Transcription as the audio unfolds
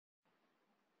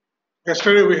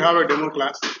Yesterday we have a demo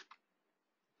class.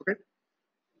 Okay.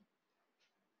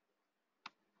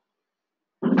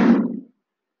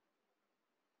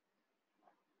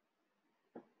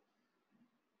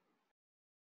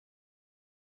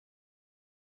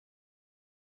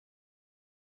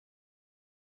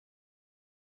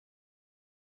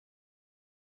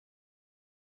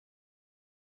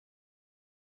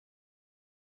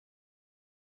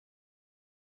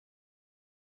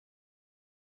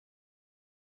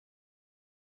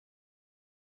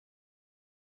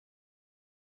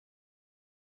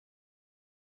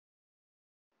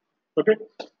 Okay.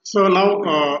 So now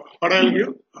what I'll give,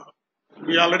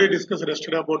 we already discussed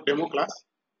yesterday about demo class.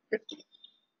 Okay.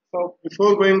 So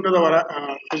before going to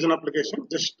the vision application,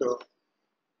 just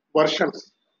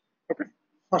versions. Okay.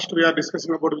 First we are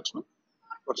discussing about which one?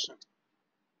 Version.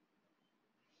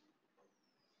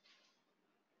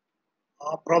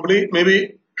 Probably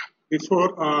maybe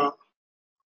before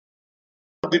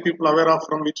the people aware of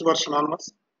from which version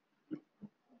onwards?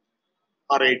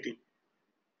 R18.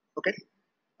 Okay.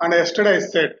 And yesterday I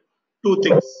said two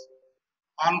things: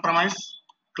 on-premise,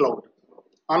 cloud.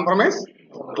 On-premise,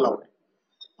 cloud.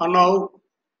 And now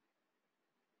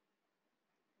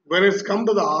when it's come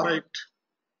to the R8,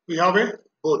 we have a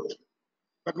both.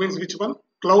 That means which one?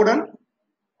 Cloud and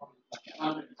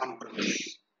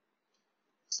on-premise.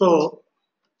 So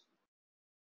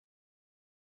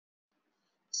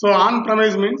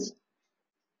on-premise means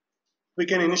we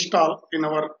can install in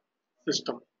our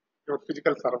system, your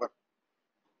physical server,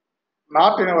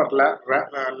 not in our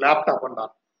laptop and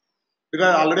all.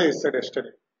 Because already I said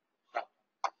yesterday.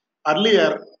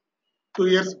 Earlier, 2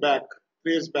 years back,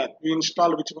 3 years back, we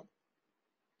installed which one?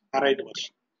 R8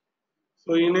 version.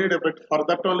 So you need a bit for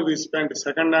that only we spent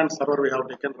second-hand server. We have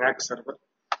taken rack server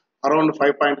around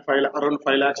 5.5, around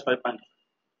 5 lakhs, 5.5,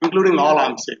 including all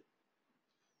on sale.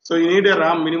 So you need a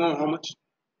RAM minimum how much?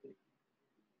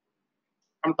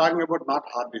 I'm talking about not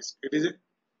hard disk. It is a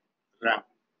RAM,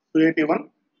 281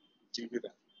 GB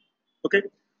RAM. Okay,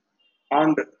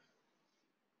 and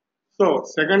so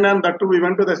second hand that too we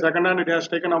went to the second hand. It has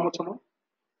taken how much amount?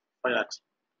 5 lakhs.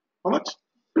 How much?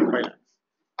 5 lakhs.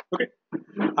 Okay,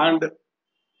 and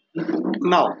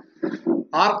now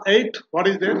R8 what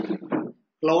is there?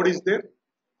 Cloud is there,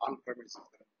 on-premise is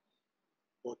there,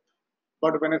 both.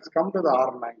 But when it's come to the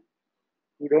R9,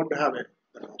 we don't have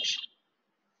that option.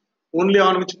 Only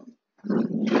on which one?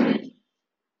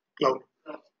 Cloud.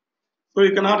 So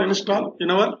you cannot install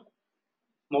in our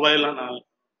mobile and all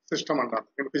system and all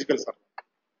in physical server.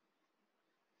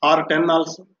 R10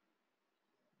 also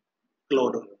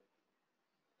cloud.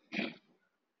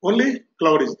 Only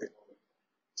cloud is there.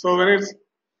 So when it's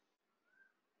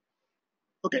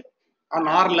okay on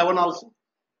R11 also,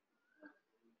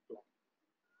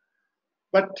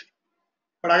 but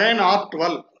again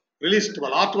R12 release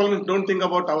 12. R12 means don't think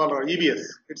about our EBS.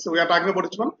 It's we are talking about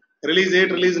which one? Release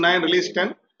 8, release 9, release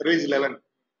 10, release 11,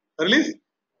 release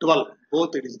 12.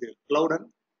 Both it is there. Cloud and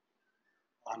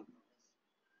on.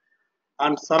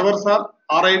 And servers are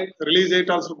R8, release 8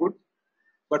 also good,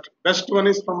 but best one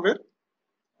is from where?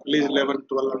 Release 11,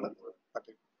 12, and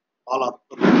 13. All are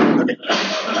okay.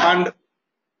 And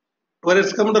when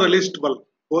it's come to release 12,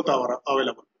 both are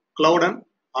available, cloud and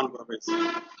on-premise.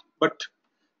 But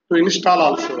to install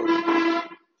also,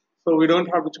 so we don't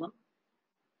have which one?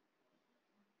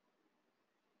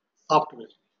 Software.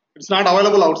 It's not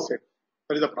available outside.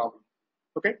 That is the problem.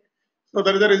 Okay. So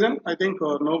that is the reason I think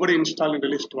nobody installed in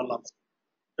release 12 also.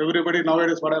 Everybody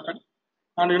nowadays what happened?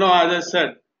 And you know, as I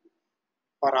said,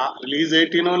 for release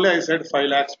 18 only, I said 5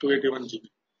 lakhs 281 GB.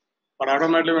 But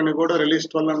automatically when you go to release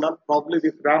 12 and all, probably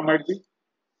this RAM might be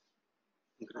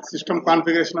increased. System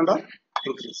configuration and all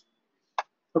increased.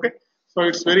 Okay. So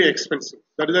it's very expensive.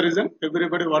 That is the reason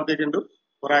everybody what they can do,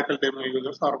 Oracle demo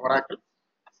users or Oracle,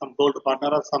 some gold partner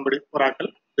or somebody, Oracle,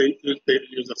 they use their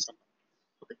users.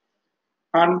 Okay.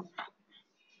 And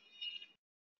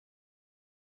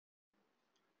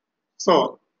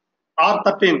so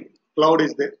R13 cloud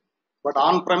is there, but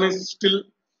on-premise still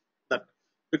that,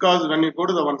 because when you go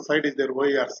to the one side is their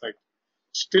OER side.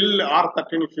 Still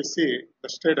R13 if you see the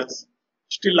status,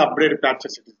 still upgrade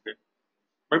patches it is there.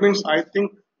 That means I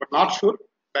think, but not sure,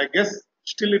 I guess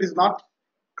still it is not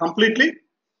completely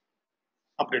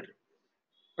updated.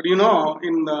 But you know,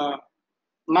 in the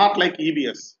not like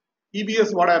EBS.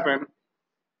 EBS what happened?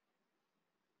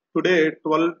 Today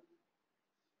 12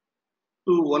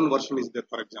 to 1 version is there,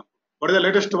 for example. What is the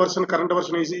latest version? Current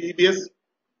version is EBS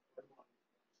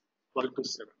 12 to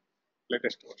 7.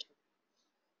 Latest version.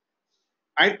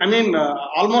 I mean,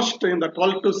 almost in the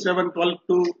 12 to 7, 12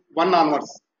 to 1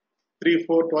 onwards. 3,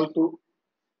 4, 12 to.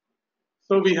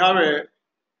 So we have a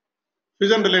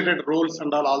Fusion related rules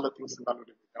and all the things and all will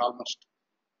be there almost.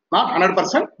 Not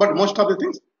 100%, but most of the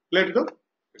things related to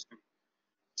fusion.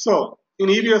 So in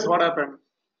EBS, what happened?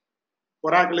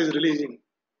 Oracle is releasing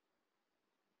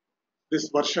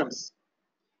these versions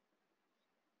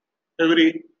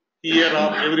every year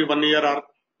or every 1 year or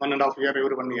 1.5 year,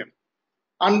 every 1 year.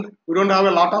 And we don't have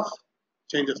a lot of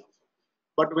changes.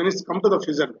 But when it's come to the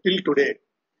fusion, till today,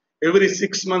 every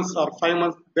 6 months or 5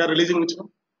 months, they are releasing which one?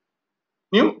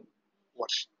 New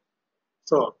version.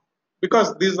 So,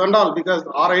 because these and all, because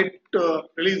R8,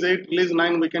 release 8, release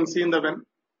 9, we can see in the when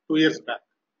 2 years back.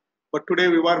 But today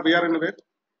we are in a way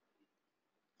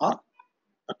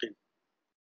R13.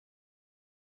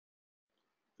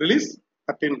 Release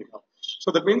 13 we have.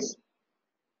 So that means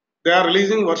they are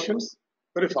releasing versions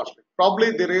very fastly.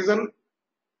 Probably the reason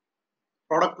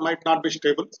product might not be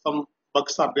stable, some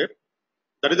bugs are there.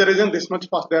 That is the reason this much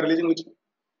fast they are releasing which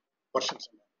versions.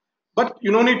 But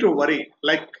you don't need to worry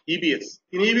like EBS.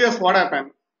 In EBS, what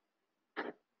happened?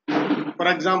 For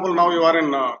example, now you are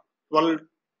in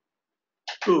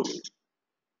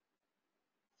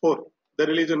 12.2.4. The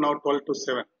release is now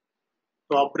 12.2.7.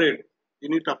 To upgrade, you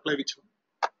need to apply which one?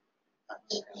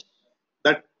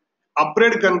 That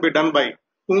upgrade can be done by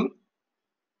whom?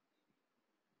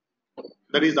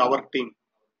 That is our team.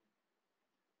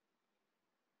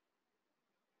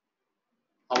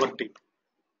 Our team.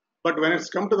 But when it's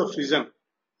come to the fusion,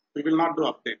 we will not do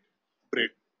upgrade.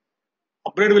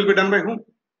 Upgrade will be done by whom?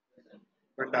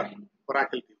 Vendor,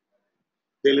 Oracle team.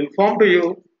 They'll inform to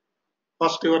you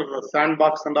first your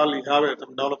sandbox and all. You have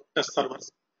some developed test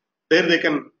servers. There they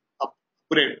can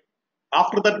upgrade.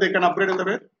 After that, they can upgrade in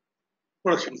the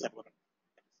production server.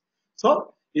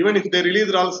 So even if they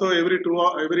release also every 2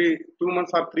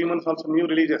 months or 3 months also new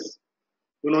releases,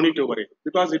 you don't need to worry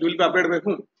because it will be upgraded by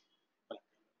whom?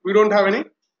 We don't have any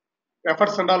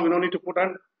efforts and all. We don't need to put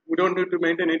on. We don't need to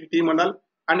maintain any team and all,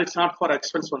 and it's not for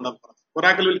expense and all for us.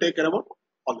 Oracle will take care about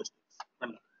all these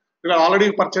things. We have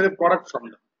already purchased a product from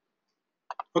them.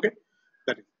 Okay,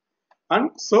 that is.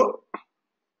 And so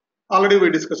already we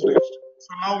discussed it. So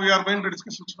now we are going to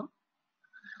discuss which one.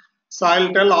 So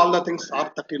I'll tell all the things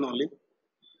R13 only,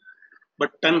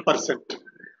 but 10%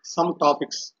 some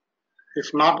topics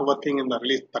if not working in the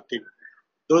release 13,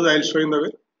 those I'll show in the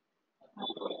way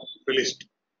released.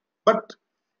 But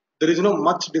there is no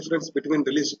much difference between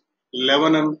release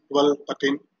 11 and 12,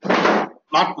 13.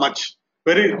 Not much,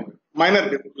 very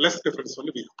minor, less difference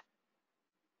only we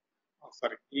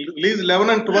have. Release 11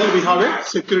 and 12 we have a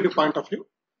security point of view,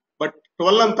 but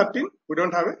 12 and 13 we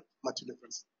don't have a much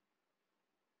difference.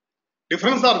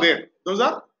 Difference are there, those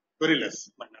are very less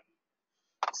minor.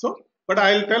 So, but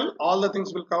I'll tell all the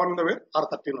things will cover in the way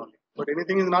R13 only. But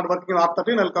anything is not working in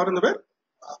R13, I'll cover in the way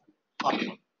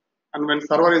R1. And when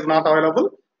server is not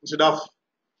available, instead of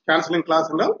cancelling class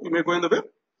and all, you may go in the way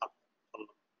R1.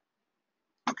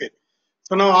 Okay.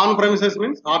 So now on premises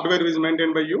means hardware is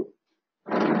maintained by you.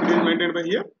 It is maintained by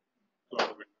here.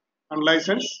 And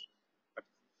license.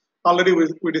 Already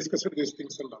we discussed these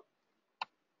things and all.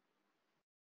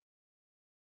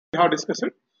 We have discussed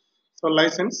it. So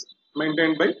license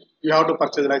maintained by, you have to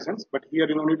purchase license, but here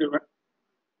you don't need to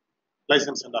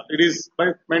license and all. It is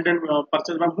by maintained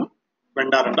purchase by whom?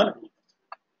 Vendor and all.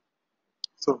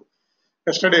 So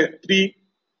yesterday 3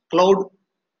 cloud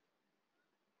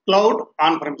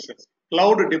on premises.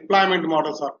 Cloud deployment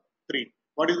models are 3.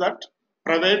 What is that?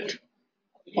 Private,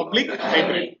 public,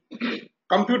 hybrid.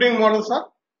 Computing models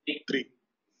are 3.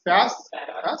 SaaS.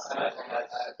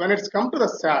 When it's come to the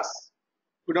SaaS,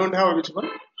 we don't have which one?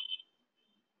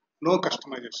 No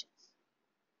customizations.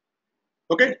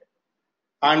 Okay?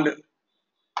 And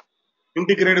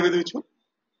integrated with which one?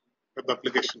 Web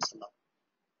applications.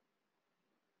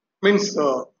 Means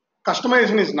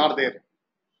customization is not there.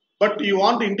 But you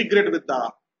want to integrate with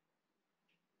the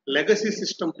legacy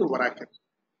system to Oracle.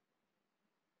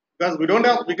 Because we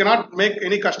cannot make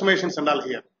any customizations and all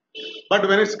here. But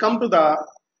when it's come to the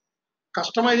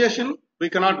customization, we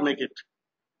cannot make it.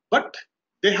 But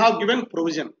they have given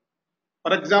provision.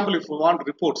 For example, if you want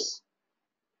reports,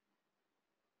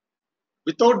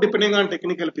 without depending on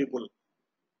technical people,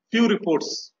 few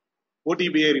reports,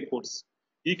 OTBA reports,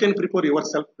 you can prepare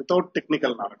yourself without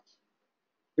technical knowledge.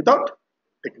 Without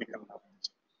technical knowledge.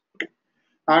 Okay.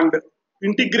 And to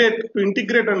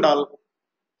integrate and all,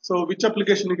 so which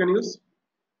application you can use?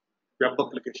 Web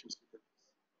applications.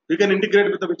 You can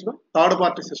integrate with the which one? Third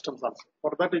party systems also.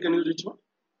 For that you can use which one?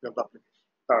 Web application.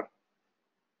 Third.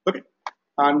 Okay.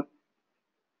 And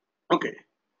okay.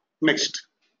 Next.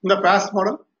 In the PaaS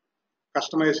model,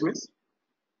 customization is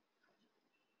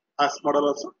PaaS model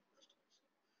also.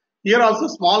 Here also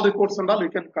small reports and all you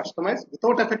can customize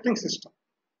without affecting system.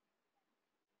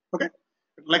 Okay,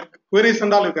 like queries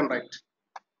and all you can write.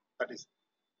 That is.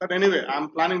 But anyway, I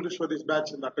am planning to show this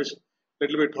batch in the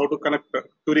little bit how to connect the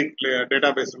query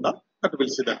database and all. But we'll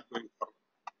see that going forward.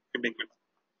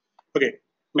 Okay,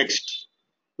 next.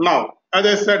 Now, as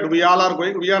I said, we are not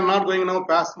going now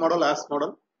PaaS model, as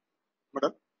model.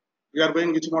 We are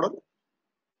going which model?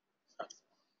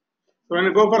 So when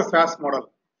you go for SaaS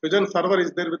model, Fusion server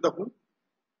is there with the whom?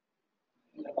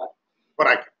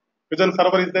 Oracle. Fusion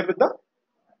server is there with the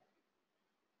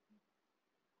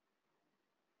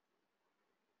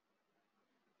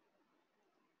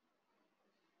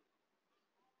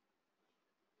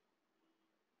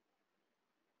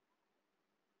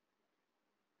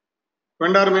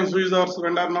vendor means who is our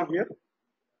vendor now here?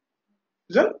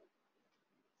 Fusion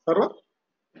server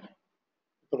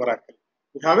with Oracle.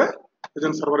 We have a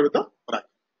Fusion server with the Oracle.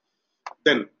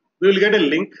 Then we will get a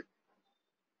link.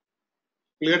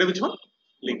 We will get a which one?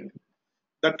 Link.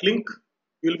 That link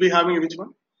you will be having which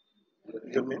one?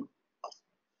 Your name.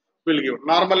 We will give.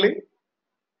 Normally,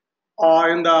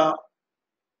 in the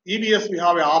EBS we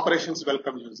have a operations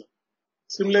welcome user.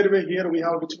 Similar way here we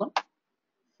have which one?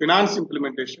 Finance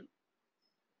implementation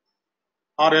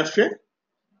or FA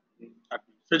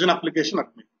admin, Fusion application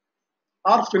admin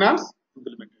or finance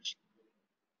implementation.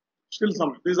 Still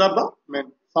some, these are the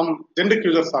main, some generic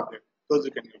users are there, those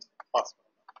you can use password.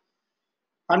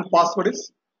 And password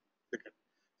is second.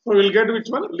 So we'll get which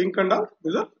one? Link and all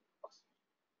user.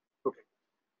 Okay.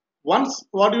 Once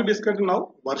what you discussed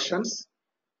now, versions,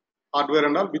 hardware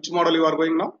and all, which model you are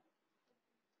going now?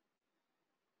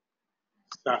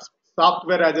 SaaS,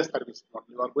 software as a service model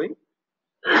you are going.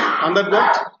 Under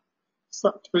that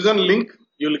Fusion link,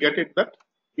 you will get it that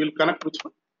you will connect which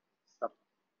one?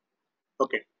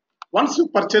 Okay. Once you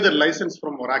purchase a license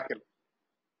from Oracle,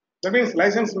 that means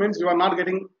license means you are not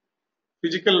getting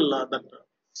physical that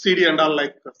CD and all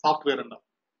like software and all.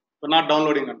 You are not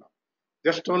downloading and all.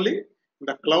 Just only in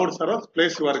the cloud server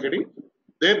place you are getting.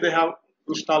 There they have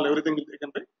installed everything they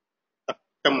can pay.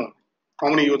 Demo. How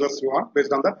many users you want,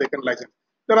 based on that they can license.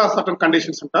 There are certain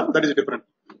conditions and all, that is different.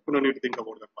 You don't need to think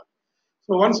about that part.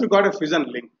 So once you got a Fusion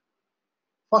link,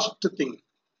 first thing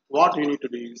what you need to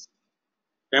do is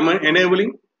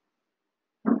enabling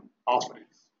offerings.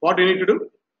 What do you need to do?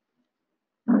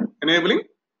 Enabling.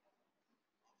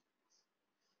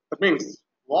 That means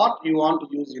what you want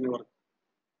to use in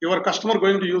your customer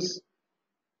going to use.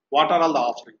 What are all the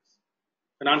offerings?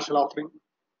 Financial offering,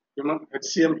 human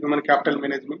HCM, human capital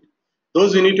management.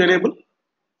 Those you need to enable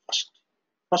first.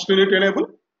 First you need to enable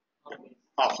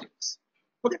offerings.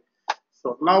 Okay.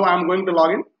 So now I am going to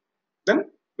log in. Then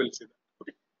we'll see that.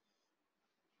 Okay.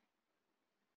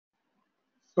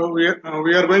 So we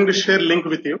are going to share link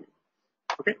with you.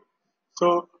 Okay.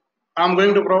 So I'm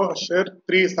going to share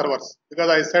 3 servers because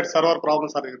I said server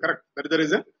problems are correct. That is the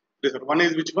reason. One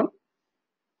is which one?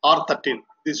 R13.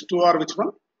 These 2 are which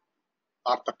one?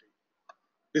 R13.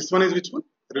 This one is which one?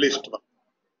 Released one.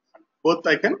 Both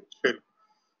I can share.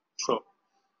 So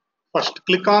first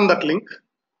click on that link.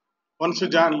 Once you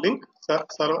join link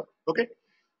server. Okay.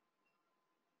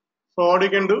 So what you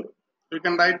can do? You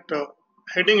can write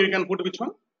heading. You can put which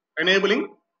one? Enabling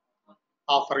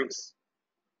offerings.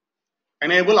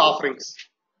 Enable offerings.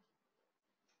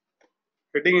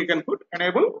 Heading you can put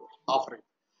enable offering.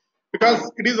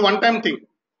 Because it is one time thing.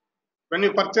 When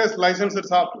you purchase licensed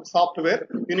software,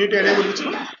 you need to enable which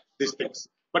one? These things.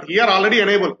 But here already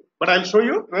enable. But I'll show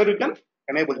you where you can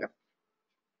enable them.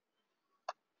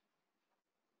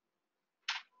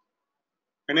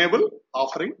 Enable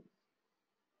offering.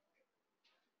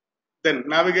 Then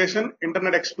navigation,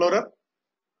 Internet Explorer.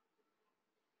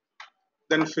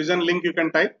 Then Fusion link you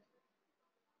can type.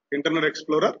 Internet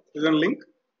Explorer, Fusion link.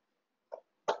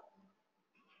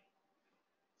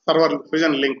 Server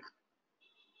Fusion link.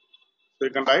 So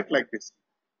you can write like this.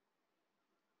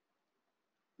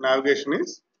 Navigation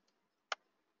is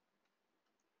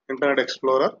Internet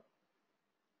Explorer,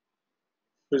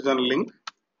 Fusion link.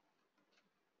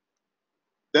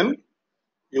 Then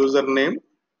username,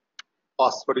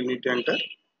 password you need to enter.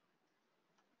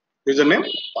 Username,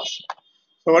 password.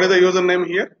 So what is the username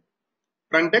here?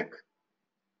 Frontech.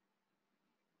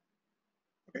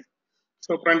 Okay.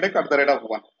 So Frontech at the rate of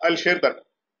 1. I'll share that.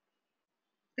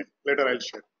 Okay. Later I'll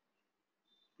share.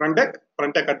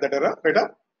 Frontech at the rate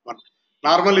of 1.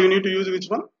 Normally you need to use which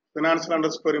one? Financial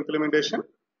underscore implementation.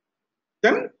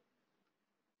 Then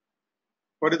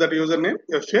what is that username?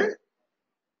 FA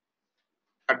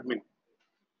admin.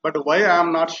 But why I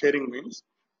am not sharing means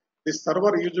this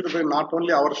server used by not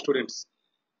only our students.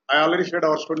 I already shared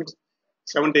our students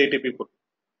 70-80 people.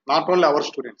 Not only our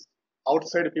students,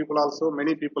 outside people also,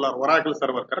 many people are Oracle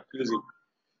server correct using.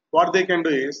 What they can do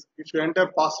is, if you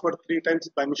enter password 3 times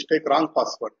by mistake, wrong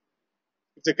password,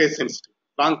 it's a case sensitive,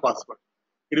 wrong password,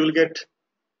 it will get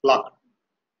locked.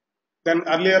 Then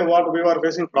earlier what we were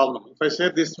facing problem, if I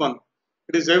say this one,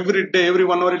 it is every day, every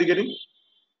 1 hour it is getting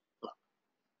locked.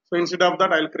 So instead of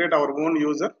that, I'll create our own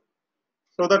user,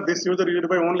 so that this user used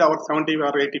by only our 70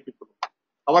 or 80 people,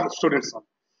 our students.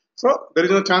 So there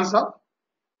is no chance of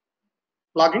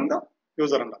logging the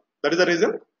user and all. That is the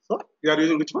reason. So we are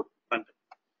using which one? Front end.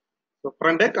 So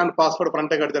front end and password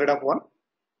front end at the rate of 1.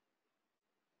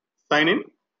 Sign in.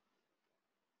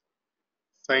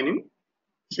 Sign in.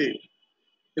 See,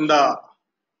 in the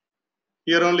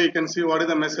here only you can see what is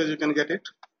the message, you can get it.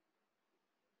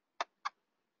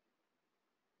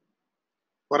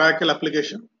 Oracle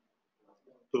application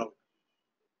cloud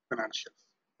financials.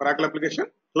 Oracle application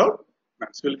cloud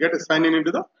finance. You will get a sign in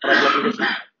into the Oracle application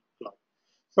cloud.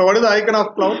 So what is the icon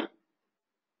of cloud?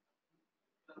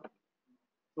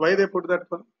 Why they put that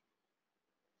one?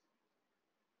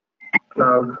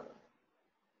 Cloud.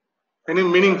 Any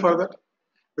meaning for that?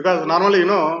 Because normally, you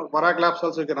know, Oracle apps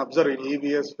also you can observe in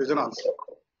EBS vision also.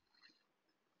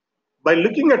 By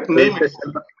looking at name,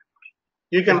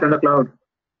 you can. It's on the cloud.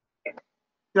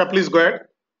 Yeah, please go ahead.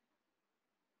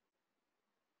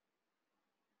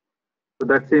 So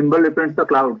that symbol represents the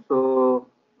cloud. So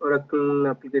Oracle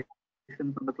application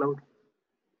on the cloud.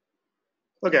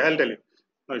 Okay, I'll tell you.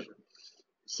 No issue.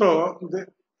 So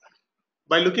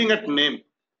by looking at name,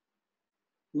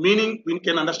 meaning we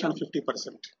can understand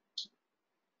 50%.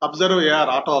 Observe here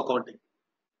auto accounting.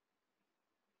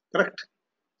 Correct.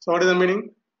 So what is the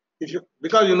meaning? If you,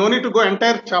 because you no need to go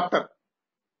entire chapter.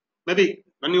 Maybe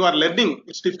when you are learning,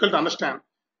 it's difficult to understand.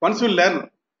 Once you learn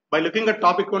by looking at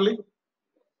topic only,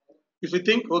 if you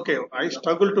think, okay, I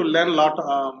struggle to learn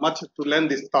much to learn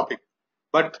this topic,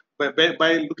 but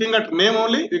by looking at name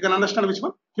only, you can understand which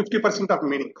one 50% of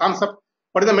meaning concept.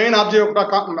 What is the main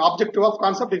objective of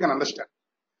concept? You can understand.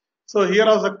 So here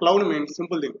also cloud means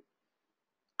simple thing.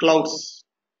 Clouds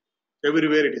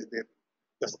everywhere it is there.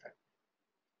 Just that.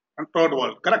 And third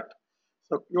world, correct.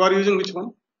 So you are using which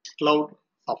one? Cloud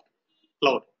software.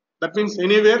 Cloud. That means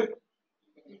anywhere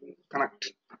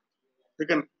connect. You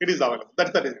can. It is available.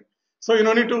 That's the reason. So you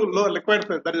don't need to require.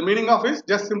 That is the meaning of is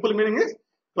just simple meaning is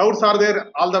clouds are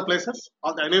there all the places,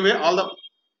 anyway all the.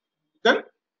 Then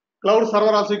cloud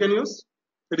server also you can use.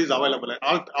 It is available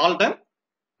all time,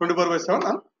 24/7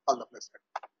 on all the places.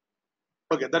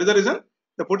 Okay, that is the reason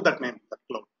they put that name, that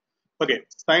cloud. Okay,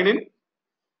 sign in.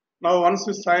 Now once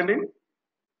you signed in,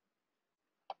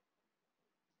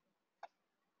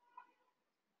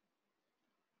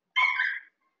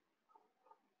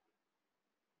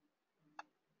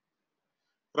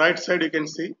 right side you can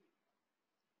see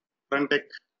front deck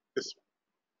this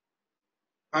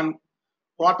one. And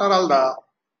what are all the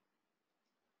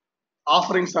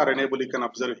offerings are enabled, you can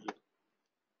observe here.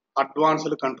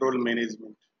 Advanced control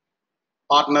management,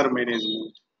 partner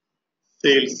management,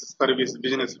 sales, service,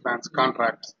 business plans,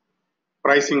 contracts,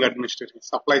 pricing administration,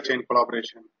 supply chain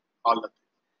collaboration, all that.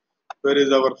 Where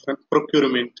is our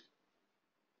procurement?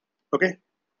 Okay,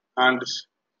 and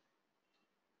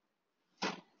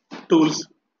tools,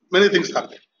 many things are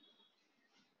there.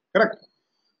 Correct.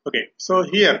 Okay, so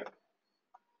here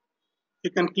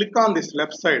you can click on this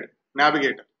left side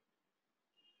navigator.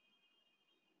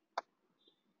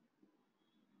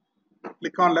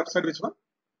 Click on left side, which one?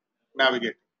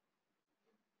 Navigate.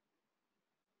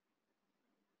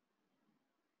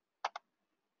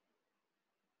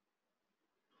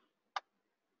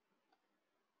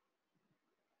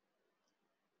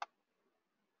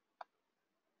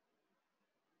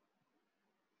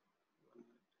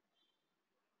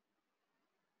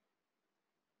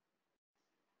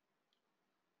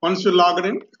 Once you log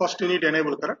in, first you need to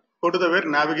enable, correct? Go to the where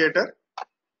navigator.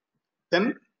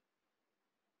 Then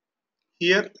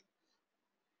here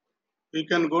you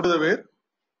can go to the where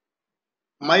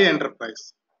my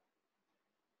enterprise.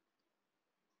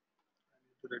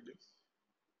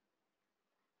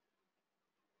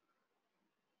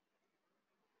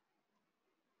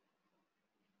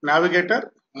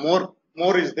 Navigator,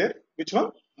 more is there. Which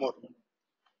one?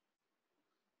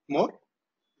 More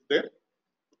there.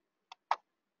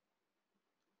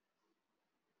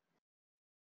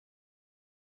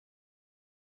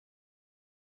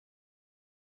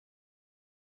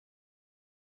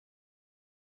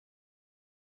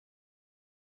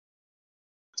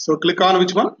 So click on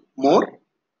which one? More.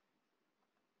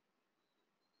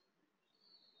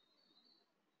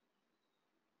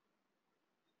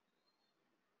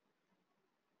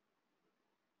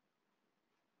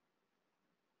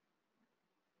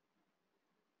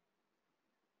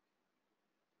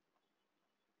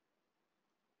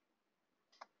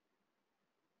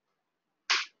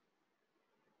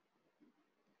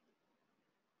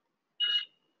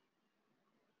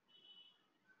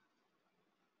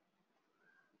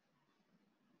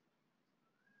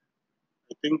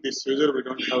 think this user we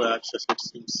don't have access, it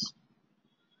seems.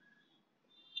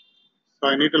 So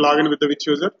I need to log in with the which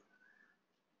user?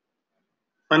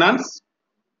 Finance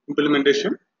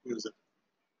implementation user.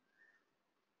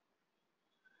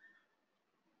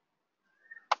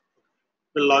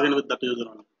 We'll log in with that user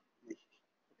only.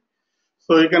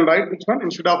 So you can write which one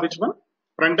instead of which one?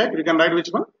 Front end, you can write which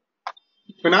one?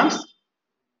 Finance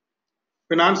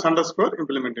underscore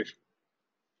implementation.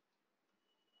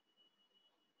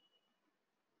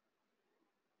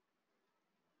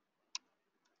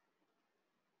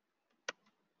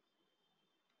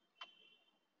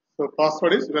 So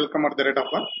password is welcome at the rate of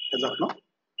 1 as of now.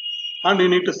 And you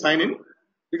need to sign in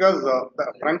because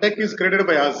the front end is created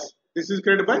by us. This is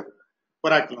created by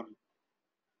Oracle only.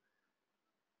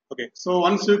 Okay, so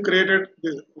once you created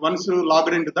this, once you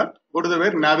logged into that, go to the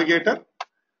where navigator.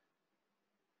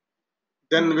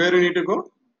 Then where you need to go?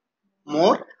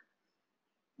 More.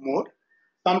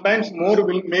 Sometimes more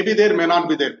will maybe there, may not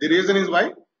be there. The reason is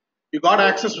why you got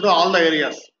access to all the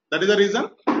areas. That is the reason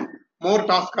more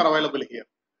tasks are available here.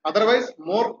 Otherwise,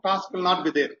 more tasks will not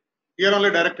be there. Here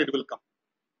only direct it will come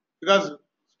because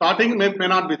starting may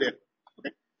not be there.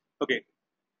 Okay.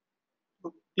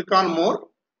 So click on more.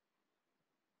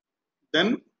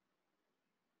 Then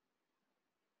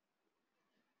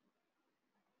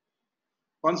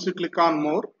once you click on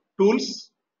more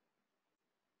tools,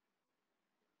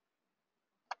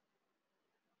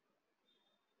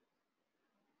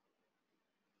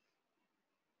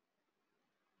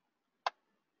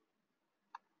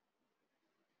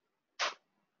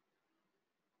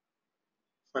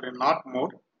 sorry, not more,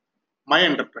 my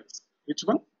enterprise. Which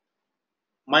one?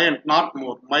 Not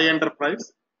more, my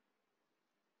enterprise.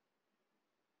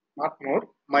 Not more,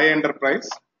 my enterprise.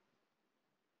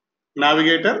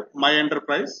 Navigator, my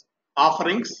enterprise.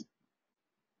 Offerings,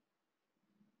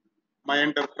 my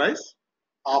enterprise.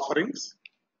 Offerings.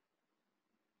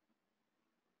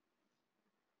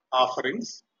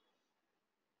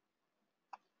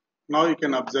 Now you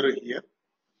can observe here.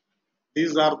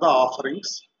 These are the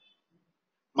offerings.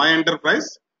 My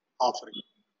enterprise offering.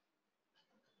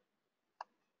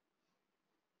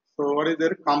 So what is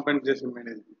their compensation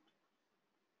management?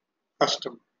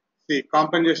 Custom. See,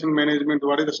 compensation management,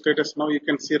 what is the status now? You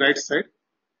can see right side.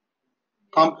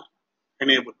 Comp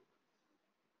enable.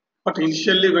 But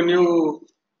initially when you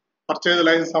purchase the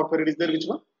license software, it is there which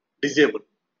one? Disable.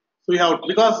 So you have,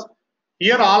 because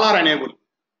here all are enabled.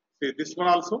 See, this one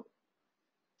also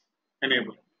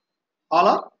enable. All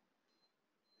are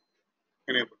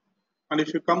enabled. And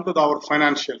if you come to our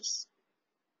financials,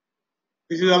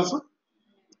 this is also.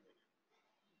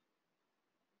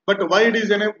 But why it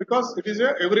is enabled? Because it is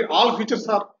all features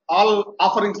are, all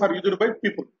offerings are used by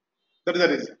people. That is the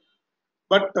reason.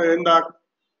 But in the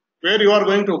where you are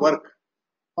going to work,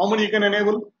 how many you can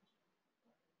enable?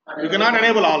 You cannot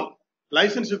enable all.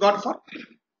 License you got for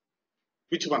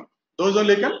which one? Those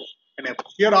only can enable.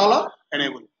 Here all are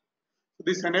enabled. So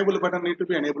this enable button need to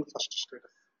be enabled first status.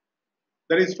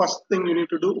 That is first thing you need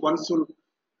to do once you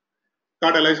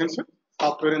got a license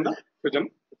software in the Fusion.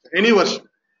 Any version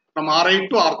from R8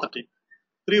 to R13.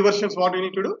 3 versions what you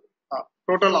need to do?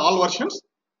 Total all versions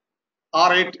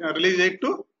R8 release 8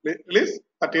 to release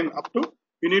 13 up to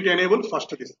you need to enable first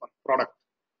this one product.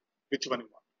 Which one you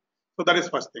want. So that is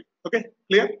first thing. Okay,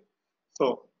 clear?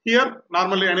 So here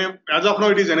normally as of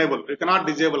now it is enabled. You cannot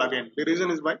disable again. The reason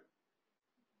is why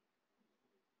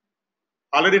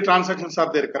already transactions are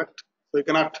there, correct? So you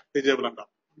cannot disable and all.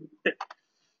 Okay.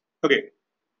 Okay.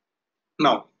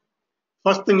 Now,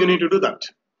 first thing you need to do that.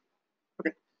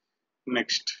 Okay.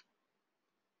 Next.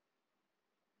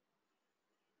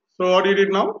 So what you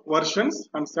did now? Versions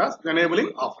and SaaS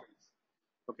enabling offerings.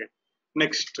 Okay.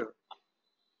 Next.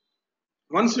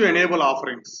 Once you enable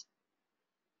offerings,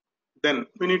 then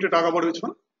we need to talk about which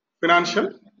one? Financial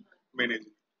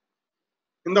management.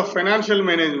 In the financial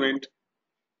management,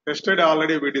 yesterday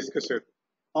already we discussed it.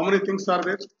 How many things are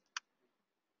there?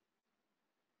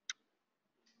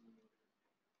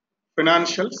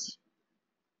 Financials.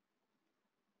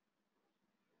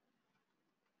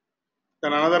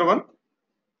 Then another one.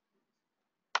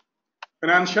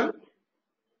 Financial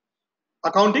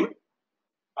accounting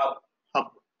hub.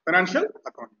 Financial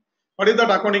accounting. What is that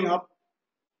accounting hub?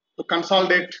 To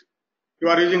consolidate, you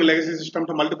are using legacy system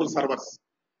to multiple servers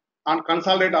and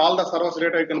consolidate all the servers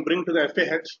data you can bring to the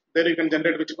FAH. There you can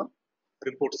generate which one?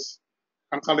 Reports,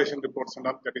 consolidation reports and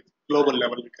all that is global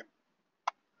level you can.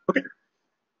 Okay.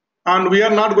 And we are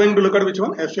not going to look at which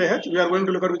one? FAH. We are going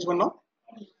to look at which one now?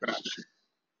 Financial.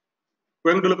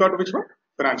 Going to look at which one?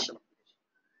 Financial.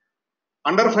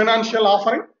 Under financial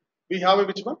offering, we have a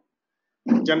which one?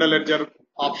 General ledger,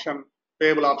 option,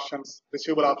 payable options,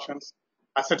 receivable options,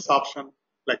 assets option,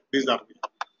 like these are there.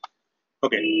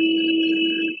 Okay.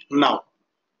 Now,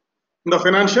 in the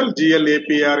financial, GL,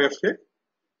 APR, FA,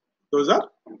 those are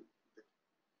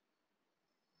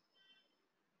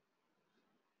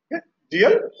okay.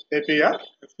 GL, APR,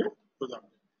 FA, those are.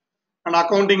 And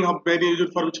accounting of very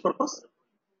used for which purpose?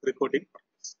 Reporting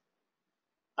purpose.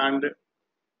 And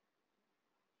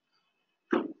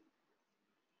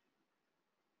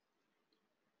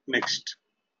next.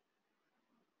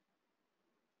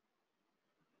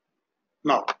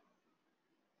 Now,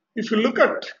 if you look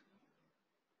at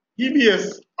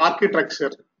EBS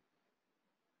architecture,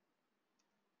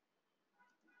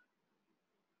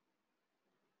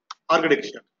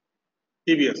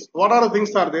 EBS, what are the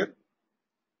things are there?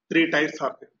 3 types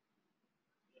are there.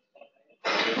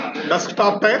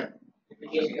 Desktop type.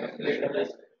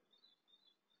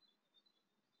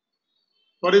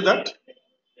 What is that?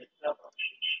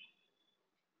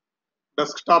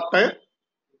 Desktop type.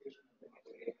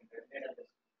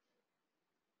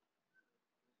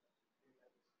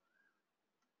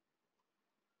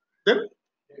 Then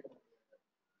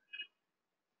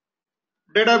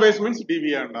database means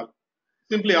DBA and all.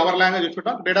 Simply our language, if you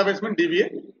talk, database means DBA.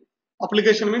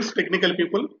 Application means technical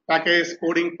people, package,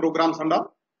 coding, programs and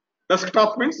all.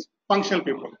 Desktop means functional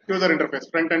people, user interface,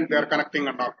 front end, they are connecting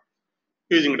and all,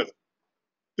 using it.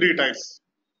 3 types.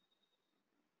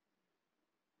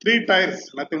 3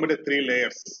 tiers, nothing but 3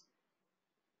 layers.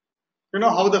 You know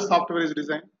how the software is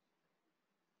designed?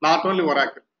 Not only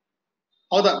Oracle.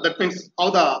 That means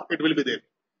how it will be there.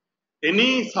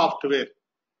 Any software,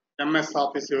 MS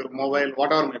Office, your mobile,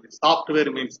 whatever maybe, software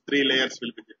means 3 layers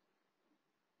will be there.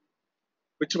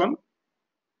 Which one?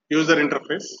 User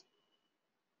interface.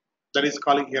 That is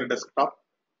calling here desktop.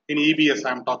 In EBS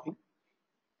I am talking.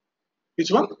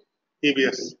 Which one?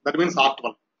 EBS. That means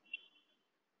R12.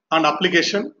 And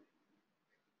application,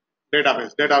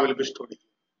 database. Data will be stored.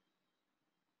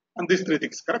 And these 3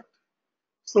 things, correct?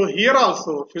 So here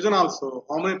also, Fusion also,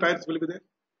 how many types will be there?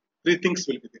 3 things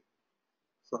will be there.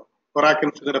 So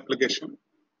Oracle Fusion application,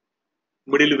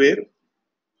 middleware,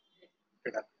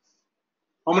 database.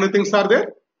 How many things are there?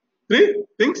 3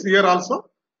 things here also.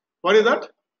 What is that?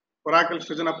 Oracle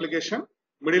Fusion application,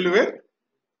 middleware,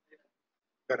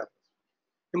 database.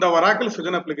 In the Oracle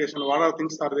Fusion application, what are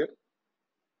things are there?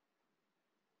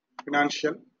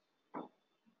 Financial,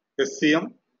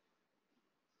 SCM,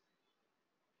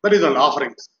 that is all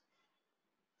offerings.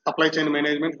 Supply chain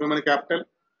management, human capital,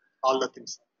 all the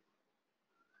things.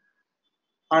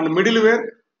 And middleware,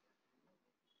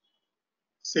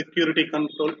 security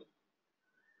control.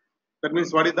 That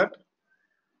means what is that?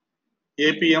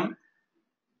 APM.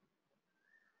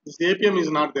 This APM is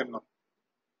not there now.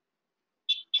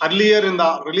 Earlier in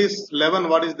the release 11,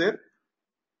 what is there?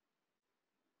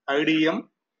 IDM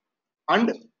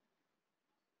and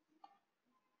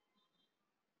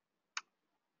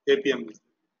APM.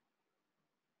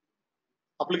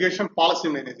 Application policy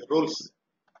manager, roles.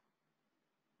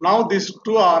 Now these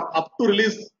 2 are up to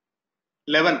release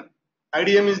 11.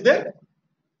 IDM is there,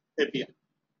 APM.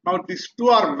 Now these 2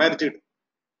 are merged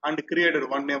and created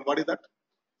one name. What is that?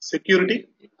 Security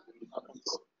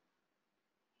console.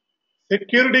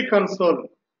 Security console,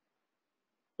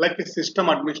 like a system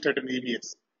administrator in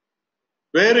EBS,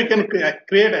 where you can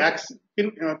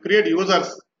create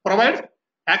users, provide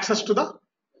access to the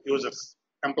users,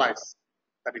 employees.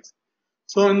 That is.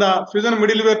 So in the Fusion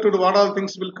middleware, to what all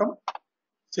things will come?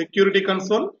 Security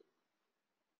console,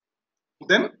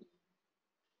 then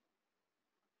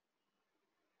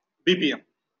BPM.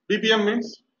 BPM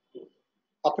means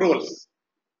approvals.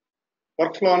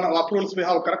 Workflow and approvals we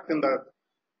have correct in the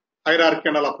hierarchy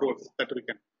and all approvals that we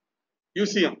can.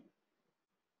 UCM,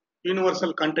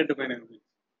 universal content management.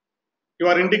 You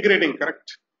are integrating,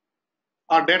 correct?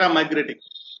 Or data migrating.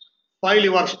 File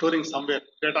you are storing somewhere,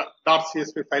 data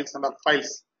 .csv files and all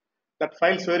files. That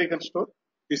files where you can store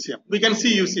UCM. We can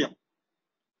see UCM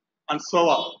and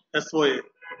SOA,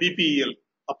 BPEL,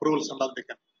 approvals and all they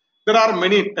can. There are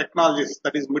many technologies,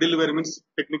 that is middleware means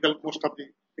technical, most of the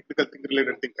technical thing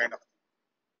related thing kind of.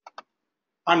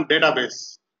 And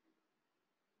database.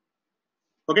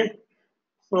 Okay.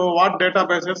 So what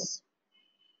databases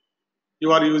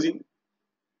you are using?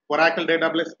 Oracle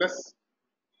database plus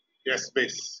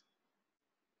SBase.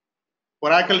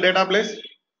 Oracle database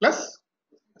plus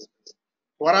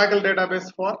Oracle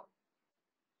database for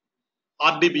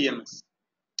RDBMS.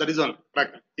 That is one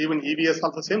practice. Even EBS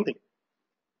also same thing.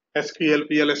 SQL,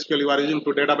 PLSQL you are using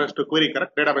to database to query,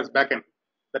 correct? Database backend.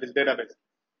 That is database.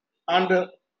 And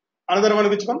another one,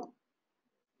 which one?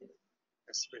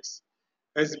 SBase.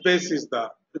 SBase is the,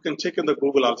 you can check in the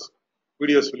Google also.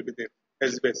 Videos will be there.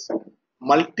 SBS,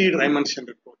 multi-dimension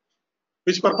report.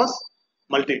 Which purpose?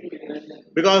 Multi.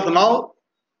 Because now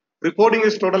reporting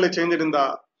is totally changed in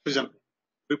the Fusion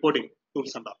reporting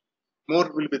tools and all.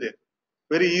 More will be there.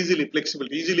 Very easily, flexible.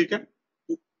 Easily can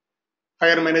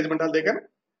higher management all they can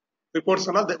reports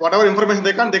and all. Whatever information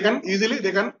they can easily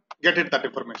they can get it that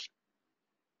information.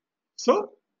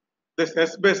 So this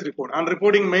S-based report and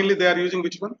reporting mainly they are using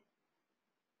which one?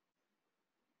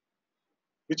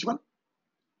 Which one?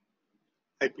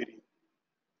 Hyperion.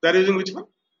 They are using which one?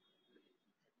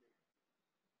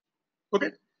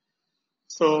 Okay.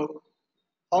 So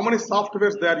how many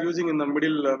softwares they are using in the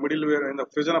middleware in the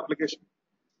Fusion application?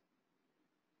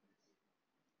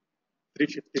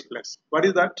 350 plus. What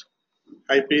is that?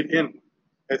 Hyperion,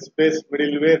 S-based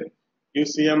middleware,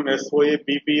 UCM, SOA,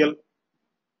 BPL.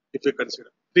 If you consider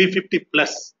 350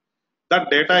 plus, that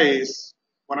data is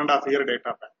 1.5 year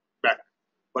data back.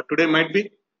 But today might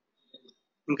be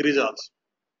increase also.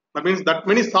 That means that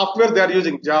many software they are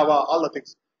using, Java, all the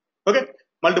things. Okay,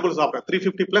 multiple software,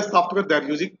 350 plus software they are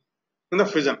using in the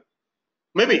Fusion.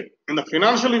 Maybe in the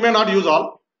financial you may not use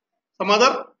all. Some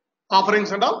other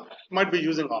offerings and all might be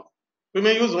using all. We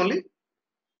may use only.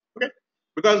 Okay,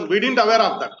 because we didn't aware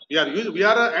of that. We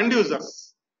are end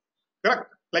users. Correct?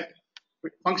 Like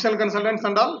functional consultants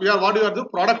and all. We are what you are doing.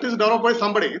 Product is developed by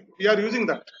somebody. We are using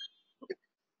that. Okay.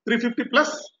 350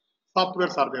 plus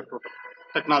softwares are there. Total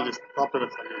technologies, softwares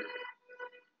are there.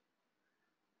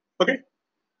 Okay.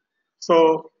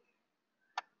 So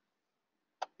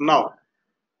now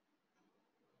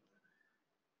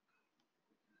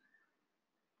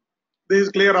this is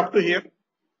clear up to here.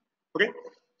 Okay.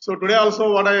 So today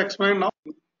also what I explained now.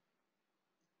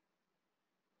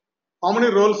 How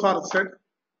many roles are said?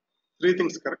 3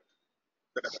 things correct.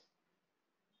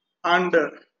 And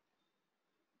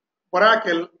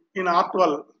Oracle in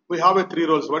R12 we have a 3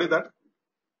 roles. What is that?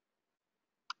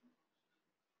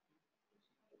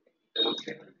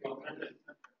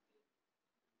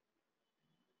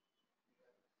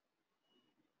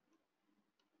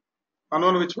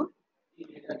 Unknown which one?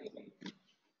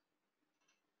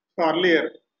 So earlier,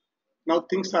 now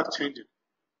things are changing.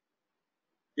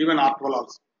 Even R12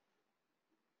 also.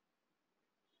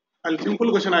 A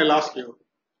simple question I'll ask you.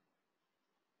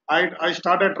 I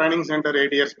started training center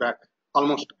 8 years back.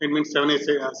 Almost. It means 7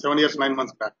 years, 9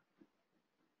 months back.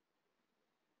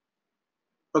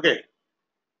 Okay.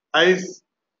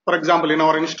 For example, in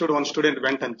our institute, one student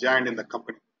went and joined in the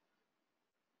company.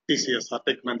 TCS or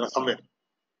Tech Mahindra somewhere.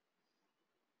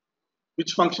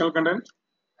 Which functional content?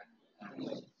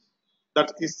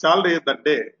 That his salary that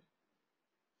day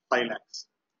 5 lakhs.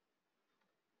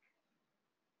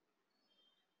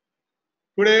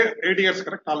 Today 8 years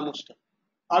correct almost.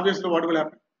 Obviously what will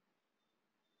happen?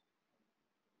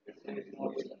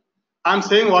 I'm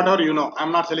saying whatever you know.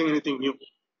 I'm not telling anything new.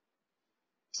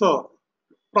 So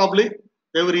probably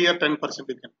every year 10%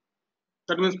 you can.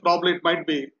 That means probably it might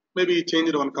be maybe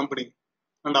changed one company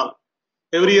and all.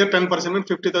 Every year 10% means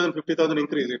 50,000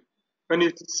 increase it. When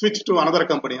you switch to another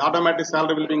company, automatic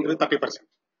salary will be increased 30%.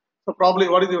 So probably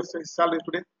what is your salary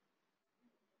today?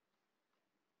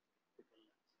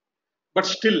 But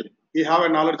still you have a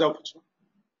knowledge of which one?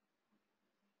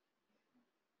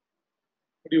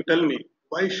 But you tell me,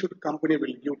 why should company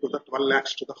will give to the 12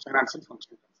 lakhs to the financial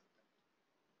function?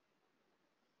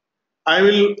 I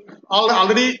will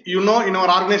already you know in our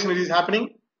organization it is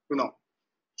happening, you know.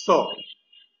 So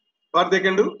what they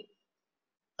can do?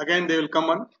 Again they will come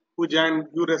on who joined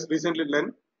you recently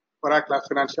learn Oracle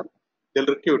Financial. They'll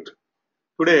recruit.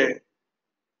 Today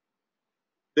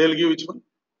they'll give which one?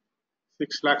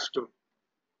 6 lakhs to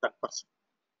that person.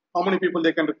 How many people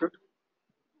they can recruit?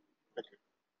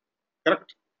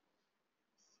 Correct?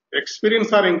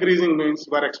 Experience are increasing means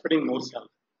you are expecting more salary.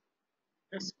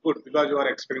 Yes, good because you are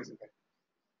experiencing that.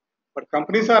 But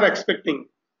companies are expecting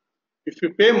if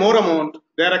you pay more amount,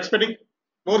 they are expecting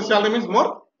more salary means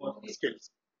more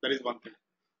skills. That is one thing.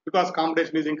 Because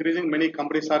competition is increasing, many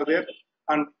companies are there,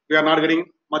 and we are not getting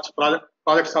much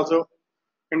projects also.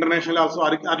 Internationally also,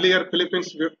 earlier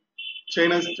Philippines,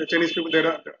 Chinese people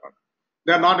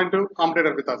they are not into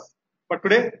competitor with us. But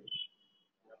today,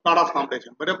 lot of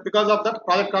competition. But because of that,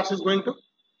 project cost is going to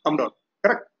come down.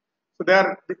 Correct. So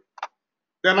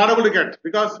they are not able to get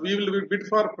because we will bid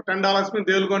for $10 means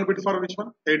they will go and bid for which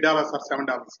one? $8 or $7.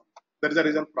 That is the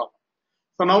reason problem.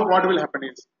 So now what will happen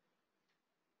is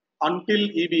until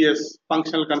EBS,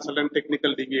 functional consultant,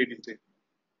 technical DBA is there.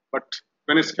 But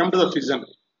when it's come to the Fusion,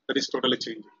 that is totally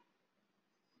changing.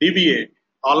 DBA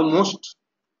almost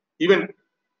even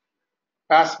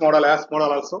as model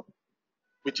also,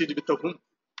 which is with the whom?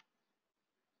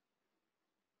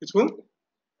 Which whom?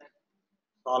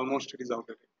 Almost it is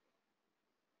outdated.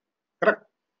 Correct?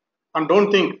 And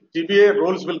don't think GBA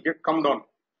roles will come down.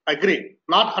 Agree,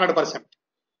 not 100%.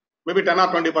 Maybe 10 or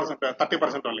 20%,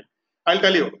 30% only. I'll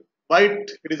tell you why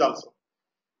it is also.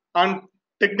 And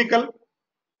technical,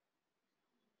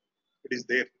 it is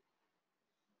there,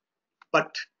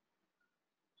 but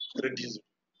reduce it.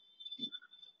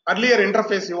 Earlier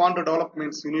interface you want to develop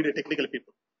means you need a technical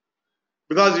people.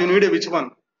 Because you need a which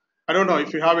one? I don't know.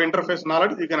 If you have interface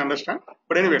knowledge, you can understand.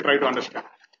 But anyway, try to understand.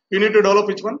 You need to develop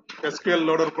which one? SQL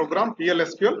loader program,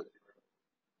 PLSQL.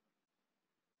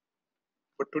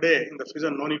 But today in the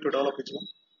Fusion, no need to develop which one?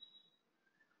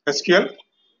 SQL.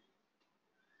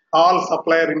 All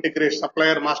supplier integration,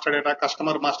 supplier master data,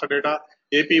 customer master data,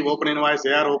 AP open invoice,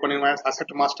 AR open invoice, asset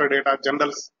master data,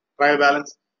 generals, trial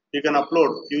balance. You can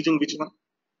upload using which one?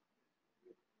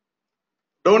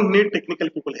 Don't need technical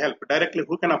people help. Directly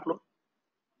who can upload?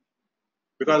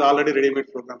 Because already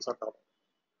ready-made programs are developed.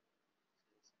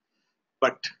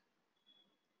 But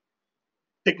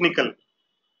technical,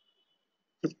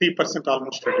 50%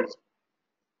 almost reduced.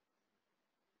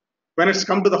 When it's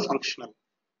come to the functional,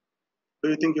 do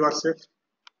you think you are safe?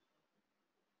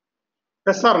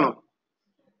 Yes or no?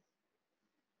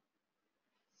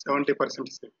 70%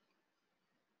 safe.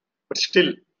 But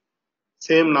still,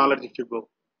 same knowledge if you go,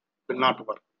 will not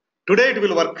work. Today it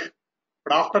will work.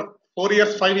 But after 4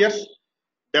 years, 5 years,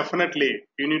 definitely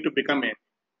you need to become a,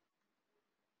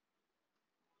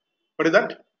 what is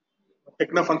that?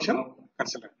 Techno-function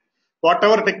consultant.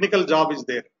 Whatever technical job is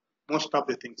there, most of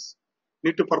the things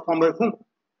need to perform by whom?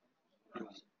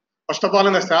 First of all,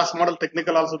 in the SaaS model,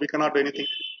 technical also we cannot do anything.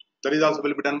 That is also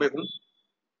will be done by whom?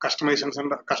 Customizations,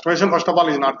 and customization first of all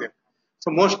is not there.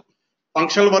 So most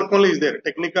functional work only is there.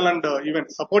 Technical and even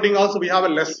supporting also we have a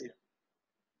less here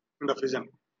in the Fusion.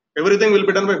 Everything will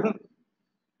be done by whom?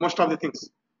 Most of the things,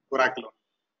 Oracle.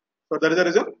 So that is the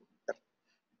reason.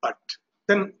 But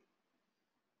then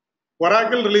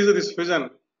Oracle released this Fusion.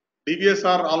 DBS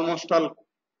are almost all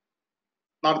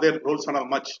not their roles are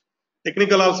much.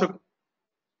 Technical also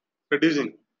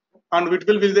reducing. And which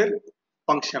will be there?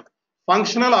 Function.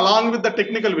 Functional along with the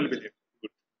technical will be there.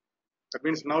 Good. That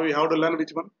means now we have to learn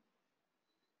which one?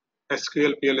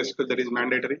 SQL, PLSQL, that is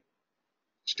mandatory.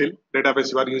 Still,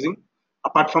 database you are using.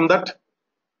 Apart from that,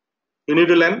 you need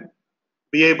to learn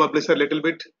BI Publisher little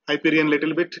bit, Hyperion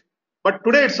little bit. But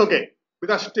today it's okay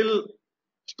because still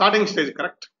starting stage,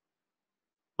 correct?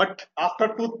 But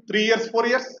after 2, 3 years, 4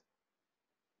 years,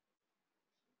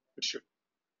 it should.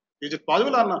 Is it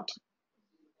possible or not?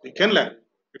 You can learn.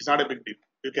 It's not a big deal.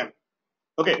 You can.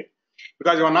 Okay.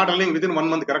 Because you are not learning within 1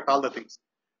 month, correct all the things.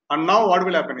 And now what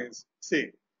will happen is,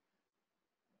 see,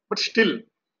 but still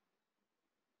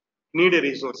need a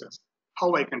resources.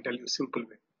 How I can tell you simple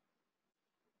way.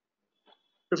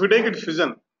 If you take it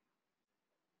Fusion,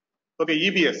 okay,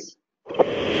 EBS,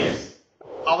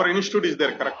 our institute is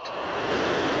there, correct?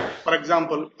 For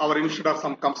example, our institute of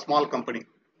some small company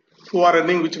who are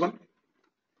earning which one?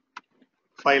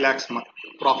 5 lakhs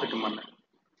profit money.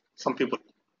 Some people.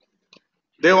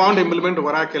 They want to implement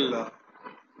Oracle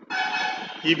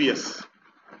EBS.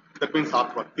 That means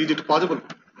artwork. Is it possible?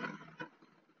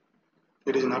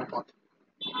 It is not possible.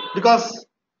 Because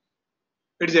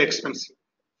it is expensive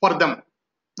for them.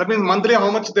 That means monthly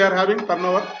how much they are having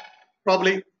turnover?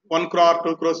 Probably 1 crore,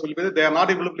 2 crores will be there. They are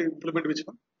not able to implement which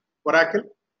one? Oracle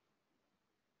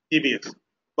EBS.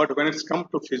 But when it's come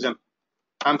to Fusion,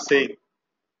 I'm saying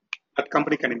that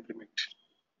company can implement.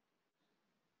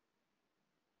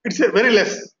 It's a very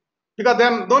less because they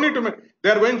are, don't need to make,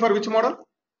 they are going for which model?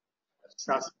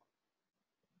 SaaS.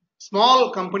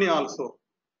 Small company also,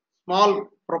 small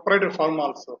proprietor firm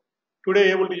also,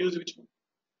 today able to use which one?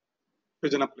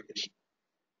 Fusion application.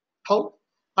 How?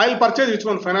 I'll purchase which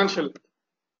one? Financial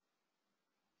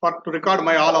for to record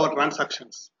my all our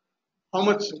transactions. How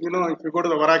much, if you go to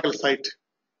the Oracle site,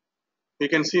 you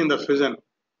can see in the Fusion,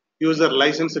 user,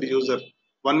 licensed user,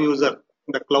 one user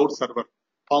in the cloud server.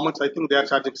 How much? I think they are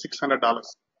charging $600.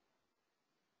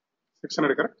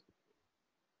 600, correct?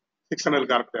 600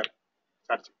 they are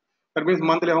charging. That means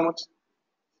monthly how much?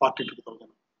 42,000.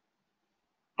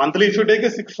 Monthly if you take a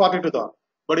 642,000.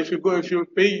 But if you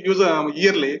pay user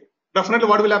yearly, definitely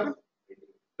what will happen?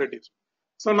 Reduce.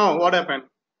 So now what happened?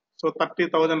 So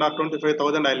 30,000 or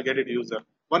 25,000 I'll get it user.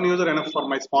 One user enough for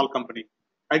my small company.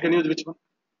 I can use which one?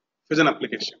 Fusion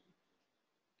application.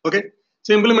 Okay.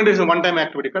 So implementation one-time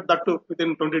activity. Cut that to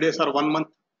within 20 days or 1 month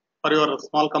for your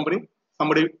small company.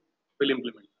 Somebody will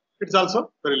implement. It's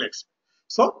also very less.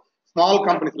 So small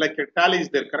companies like Tally is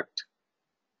there, correct?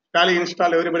 Tally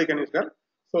install everybody can use that.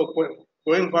 So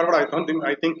going forward,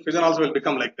 I think Fusion also will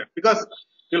become like that because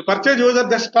You'll purchase user,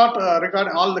 just start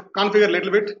recording all the configure a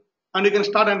little bit, and you can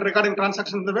start and recording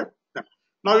transactions in the web. Yeah.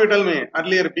 Now you tell me,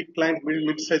 earlier big client,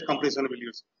 mid-size companies will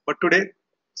use, but today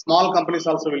small companies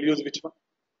also will use which one?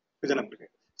 Is an application.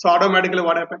 So automatically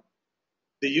what happened?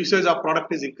 The usage of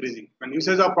product is increasing. When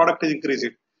usage of product is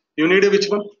increasing, you need a which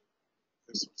one?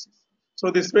 Resources.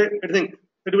 So this way, I think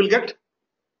it will get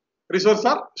resources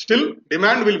are still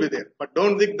demand will be there, but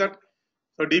don't think that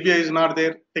so DBA is not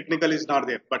there, technical is not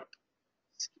there. But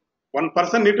one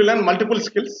person need to learn multiple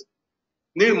skills,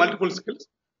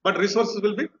 but resources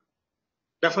will be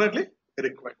definitely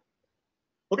required.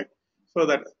 Okay, so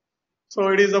that so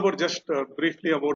it is about just briefly about